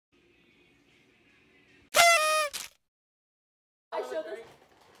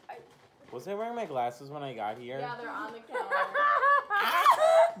Was I wearing my glasses when I got here? Yeah, they're on the counter.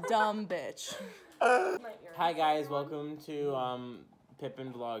 Dumb bitch. Hi guys, welcome to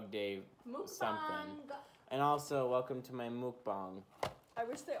Pippin Vlog Day something. And also welcome to my mukbang. I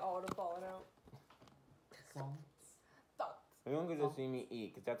wish they all would have fallen out. You don't get to see me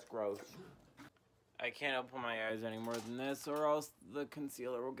eat, because that's gross. I can't open my eyes any more than this, or else the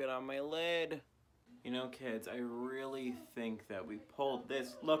concealer will get on my lid. You know, kids, I really think that we pulled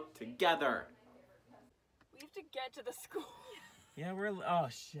this look together. We have to get to the school. Yeah, oh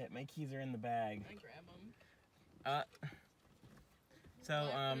shit, my keys are in the bag. I grab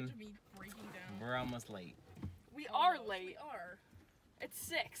them. We're almost late. We are late. We are. It's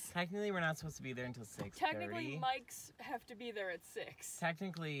 6. Technically, we're not supposed to be there until 6:30. Technically, mics have to be there at 6.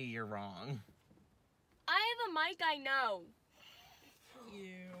 Technically, you're wrong. I have a mic, I know.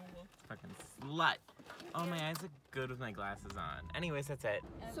 Ew. Fucking slut. Oh, my eyes look good with my glasses on. Anyways, that's it.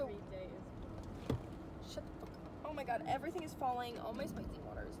 So, shut the fuck up. Oh my god, everything is falling. All my spicy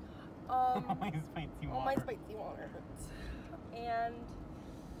waters. All my spicy water. All my spicy water. And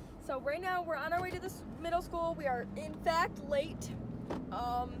so right now we're on our way to this middle school. We are in fact late.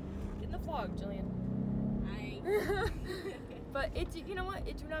 Get in the vlog, Jillian. Hi. But you know what?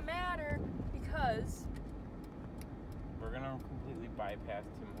 It do not matter because we're gonna completely bypass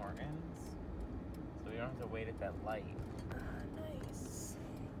Tim Hortons, so we don't have to wait at that light. Nice.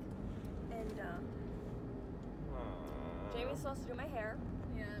 And Jamie still has to do my hair.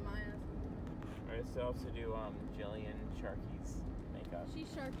 Yeah, Maya. I still have to do Jillian Sharkey's makeup. She's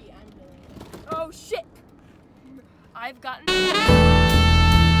Sharky, I'm Jillian. Oh shit! I've gotten.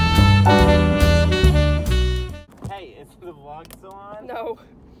 Hey, is the vlog still on? No.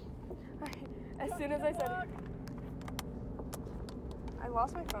 As soon as I said it, I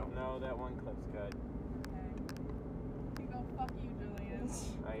lost my phone. No, that one clip's good. Okay. You go fuck you, Jillian.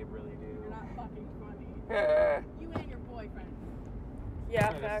 I really do. You're not fucking funny. You and your boyfriend. Yeah, I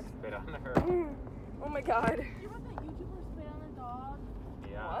facts. just spit on her. Oh my god. You want that YouTuber spit on a dog?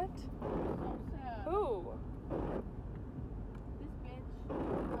 Yeah. What? So sad. Who? This bitch,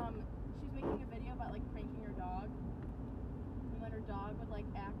 she's making a video about like pranking her dog. And when her dog would like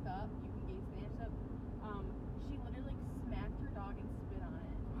act up, you can gay Spanish up. She literally like smacked her dog and spit on it.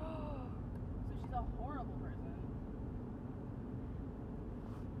 So she's a horrible person.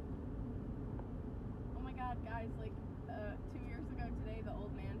 Oh my god, guys, like 2 years ago today, the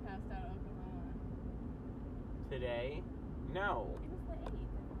old man passed out in Oklahoma. Today? No. It was the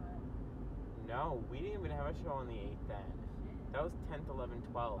 8th, I thought. No, we didn't even have a show on the 8th then. Shit. That was 10th, 11th,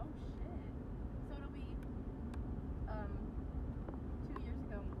 12th. Oh shit. So it'll be 2 years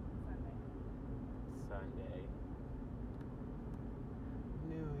ago Sunday. Sunday.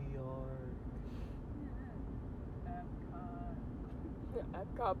 New York.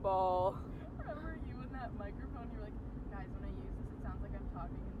 Epcot ball. Remember you and that microphone? You were like, guys, when I use this, it sounds like I'm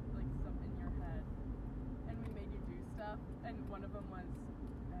talking in like something in your head. And we made you do stuff, and one of them was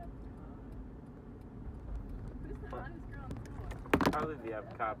Epcot. Who's the hottest girl in school? Probably the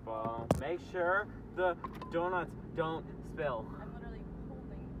Epcot ball. Make sure the donuts don't spill. I'm literally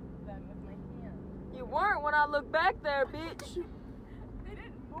holding them with my hand. You weren't when I looked back there, bitch. They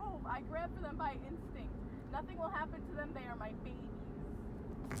didn't move. I grabbed for them by instinct. Nothing will happen to them. They are my babies.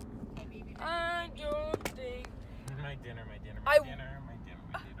 My baby. I don't think. My dinner.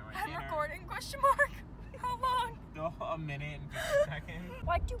 I'm recording, question mark. How long? A minute and 50 seconds.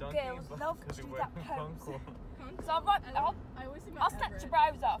 Why do Don't girls think love because to it do went that pose? cool. So I'll I always think I'll about snatch Everett. your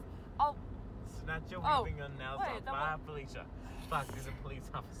bribes off. Snatch your Oh, weeping on nails wait, off. that Bye, Felicia. Fuck, there's a police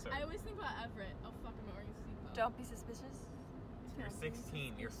officer. I always think about Everett. Oh fuck, I'm wearing a seatbelt. Don't be suspicious. You're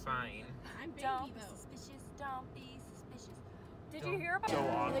 16. You're fine. I'm baby Don't be though. suspicious. Don't be suspicious. Did you Don't hear about go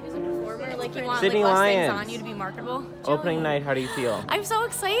on. Like as a performer, like you want Sydney like less things Lyons. on you to be marketable. Opening night, how do you feel? I'm so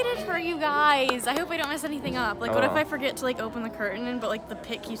excited for you guys. I hope I don't mess anything up. Like what if Oh. I forget to like open the curtain but like the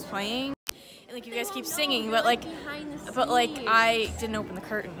pit keeps playing? And like you guys keep singing but like I didn't open the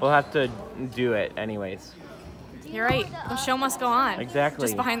curtain. We'll have to do it anyways. You're right. The show must go on. Exactly.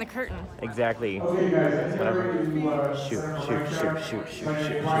 Just behind the curtain. Exactly. Whatever. Shoot.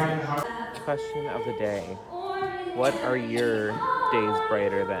 Question of the day. What are your days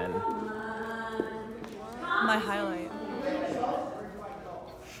brighter than? My highlight.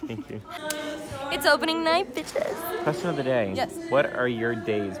 Thank you. It's opening night, bitches. Question of the day. Yes. What are your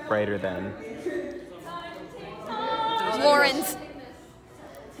days brighter than? Lauren's.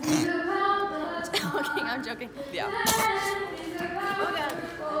 Okay, I'm joking. Yeah.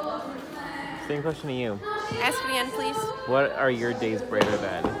 Same question to you. Ask me again, please. What are your days brighter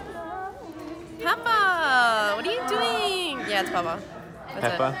than? Papa, what are you doing? Yeah, it's Peppa.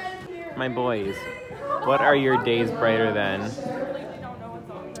 That's Peppa? My boys. What are your days brighter than?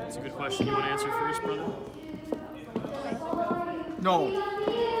 That's a good question. You want to answer first, brother? No.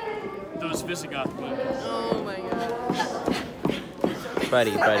 Those Visigoth women. Oh my god.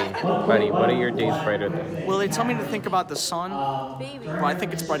 Buddy, what are your days brighter than? Well, they tell me to think about the sun. Baby. Well, I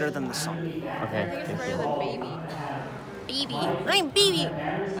think it's brighter than the sun. Okay. It's brighter than baby. Baby. I'm baby.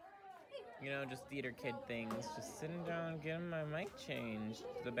 You know, just theater kid things. Just sitting down, getting my mic changed.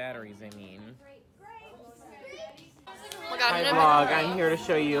 The batteries, I mean. Oh my god, Hi I've never- vlog, I'm here to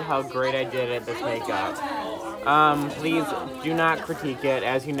show you how great I did at this makeup. Please do not critique it,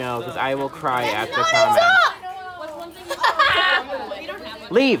 as you know, because I will cry after comments.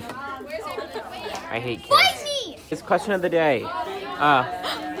 Leave! I hate kids. This question of the day.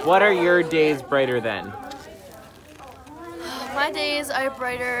 What are your days brighter than? My days are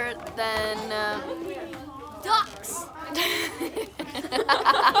brighter than ducks.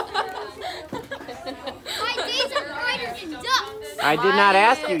 My days are brighter than ducks. I did not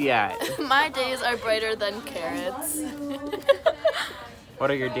ask you yet. My days are brighter than carrots. What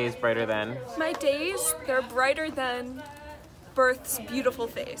are your days brighter than? My days, they're brighter than Birth's beautiful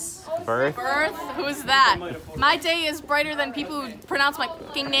face. Birth? Earth? Who's that? My day is brighter than people who pronounce my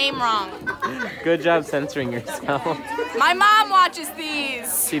fucking name wrong. Good job censoring yourself. My mom watches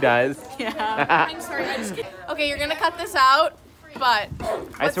these. She does. Yeah. I'm sorry. Okay, you're gonna cut this out, but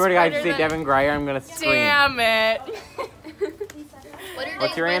I swear to God, if you say Devin Grier, I'm gonna scream. damn it.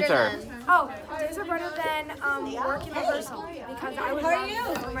 What's your answer? Oh, days are brighter than working rehearsal because I would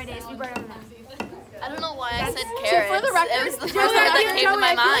rather my days be brighter than that. I don't know why I said carrots. For the record, it was the first word that came to my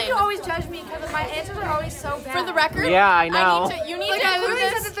I feel like you mind. always judge me because my answers are always so bad. For the record, Yeah, I know. you need like to I move literally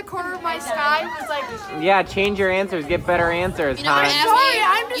this. said that the corner of my sky was like. Yeah, change your answers. Get better answers, You never huh? asked sorry, me.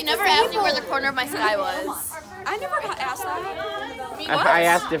 I'm just You never asked me where the disabled. corner of my sky was. I never asked that. I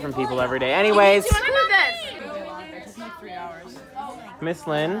ask different people every day. Anyways, You want to move this? Miss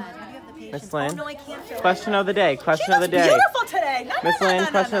Lynn. Miss Lynn. Question of the day. Question of the day. Beautiful today. Miss Lynn,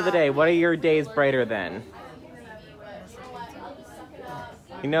 question of the day. What are your days brighter than?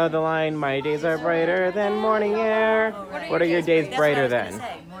 You know the line, my days are brighter than morning air. What are your days brighter than?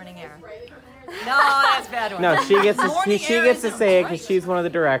 Morning air. No, that's a bad one. No, she gets to, Morning she air gets to is say it bright. because she's one of the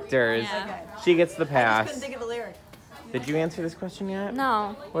directors. She gets the I just pass. couldn't think of a lyric. Did you answer this question yet?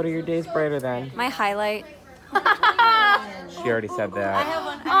 No, What are your days brighter than? my highlight. She already said that.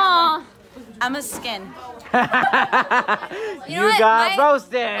 Aw. I'm a skin. You know what? got My-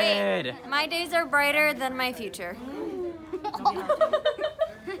 roasted. My days are brighter than my future.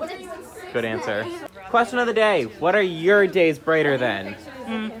 Good answer. Question of the day. What are your days brighter than?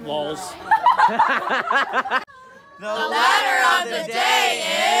 Lols. The letter of the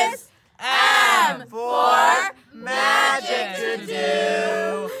day is M for magic to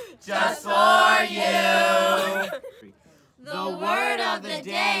do just for you. The word of the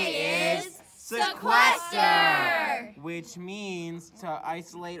day is sequester, which means to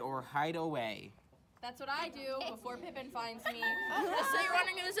isolate or hide away. That's what I do before Pippin finds me. Just say you're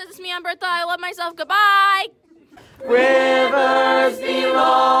running and this is me on birthday. I love myself. Goodbye. Rivers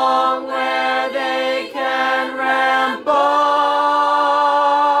belong where they can ramble.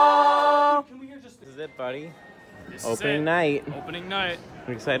 This is it, buddy. This Opening is it. night. Opening night.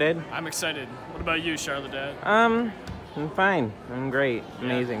 You excited? I'm excited. What about you, Charlotte Dad? I'm fine. I'm great.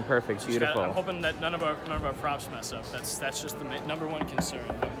 Amazing. Perfect. Beautiful. I'm hoping that none of our props mess up. That's just the number one concern.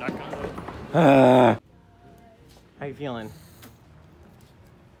 I'm not gonna. How you feeling?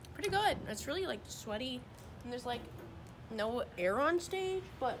 Pretty good. It's really like sweaty, and there's like no air on stage,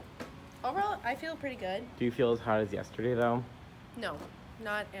 but overall I feel pretty good. Do you feel as hot as yesterday, though? No,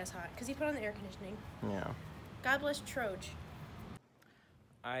 not as hot because he put on the air conditioning. Yeah. God bless Troj.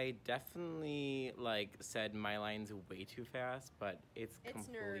 I definitely said my lines way too fast, but it's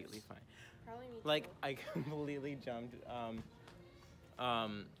completely nerves. fine. Probably me Like I completely jumped.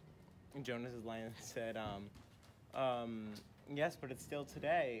 Jonas's line said, yes, but it's still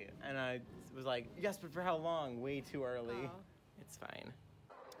today, and I was like, yes, but for how long? Way too early. Oh. It's fine.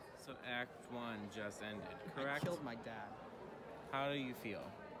 So Act 1 just ended, correct? I killed my dad. How do you feel?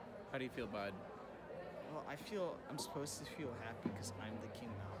 How do you feel, bud? Well, I feel I'm supposed to feel happy because I'm the king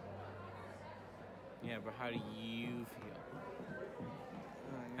now. Yeah, but how do you feel?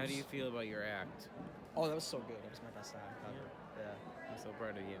 How do you feel about your act? Oh, that was so good. That was my best act ever. Yeah. I'm so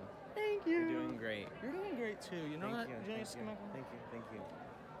proud of you. Thank you. You're doing great. You're doing great too. You know Thank that? you. You're doing Thank you. Thank you. Thank you.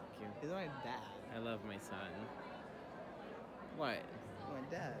 Thank you. He's my dad. I love my son. What? My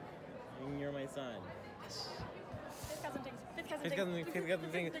dad. You're my son. Fifth cousin things. Fifth cousin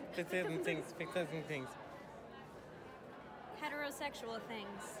things. Fifth cousin things. heterosexual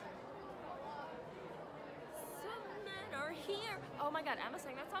things. Some men are here. Oh my God, Emma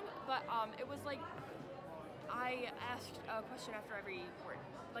sang that song, but it was like I asked a question after every word,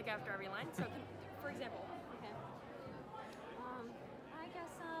 like after every line. So, for example, Okay. I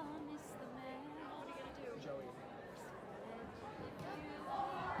guess I'll miss the man. what are you gonna do? Joey.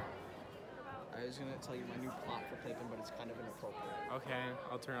 I was gonna tell you my new plot for Pippin, but it's kind of inappropriate. Okay,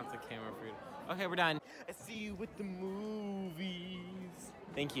 I'll turn off the camera for you. Okay, we're done. I see you with the movies.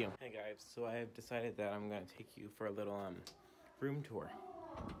 Thank you. Hey guys, so I have decided that I'm gonna take you for a little room tour.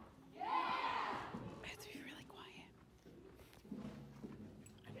 I have to be really quiet.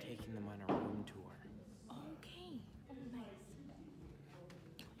 I'm taking them on a room tour. Okay. Oh, nice.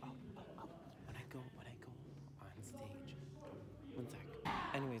 When I go on stage. One sec.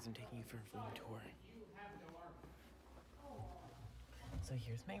 Anyways, I'm taking you for a room tour. So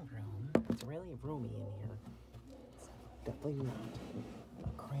here's my room. It's really roomy in here. It's definitely not a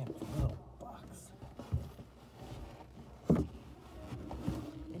cramped little box. And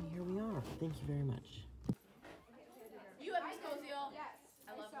here we are. Thank you very much. You have Miss Cozio. Yes.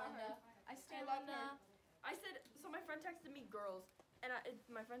 I love Linda. I stand Linda. I said, so my friend texted me girls, and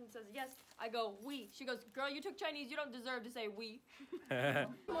my friend says yes. I go we. She goes, girl, you took Chinese. You don't deserve to say we.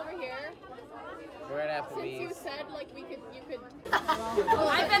 Come over here. We're at Since you Applebee's. said like you could.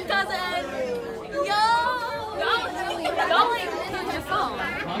 Hi, Ben cousin. Yo. Go. Your phone.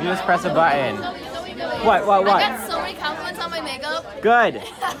 You just press a button. What? I got so many compliments on my makeup. Good.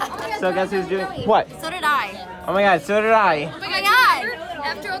 So guess who's doing what? So did I. Oh my God, so did I. Oh my God.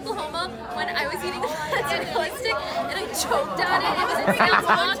 After Oklahoma, when I was eating the mozzarella stick and I choked on it, it was in so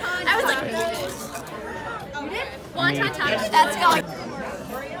long. I was like, wonton time. That's going.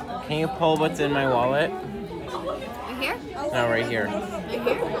 Can you pull what's in my wallet? You here? No, right here. You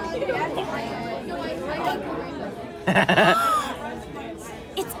here?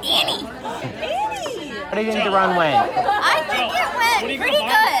 It's Annie. What do you think the run went? I think it went pretty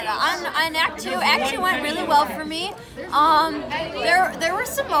good. On Act 2, Act 2 went really well for me. There were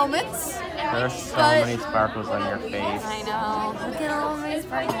some moments. There are so many sparkles on your face. I know. Look at all my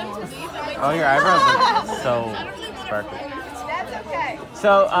sparkles. Oh, your eyebrows are so sparkly.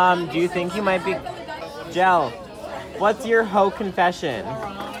 So, do you think you might be... Jel, what's your hoe confession?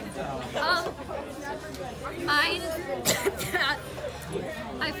 Mine.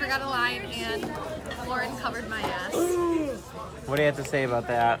 I forgot a line and Lauren covered my ass. What do you have to say about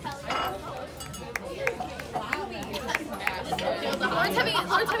that? Lauren's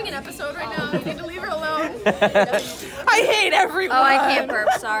having an episode right now. You need to leave her alone. I hate everyone. Oh, I can't burp.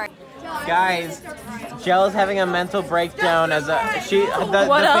 Sorry. Guys, Jel is having a mental breakdown as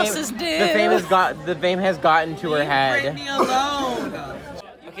What else is new? The fame has gotten to her head. Leave me alone.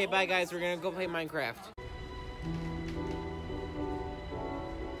 Okay, bye guys. We're gonna go play Minecraft.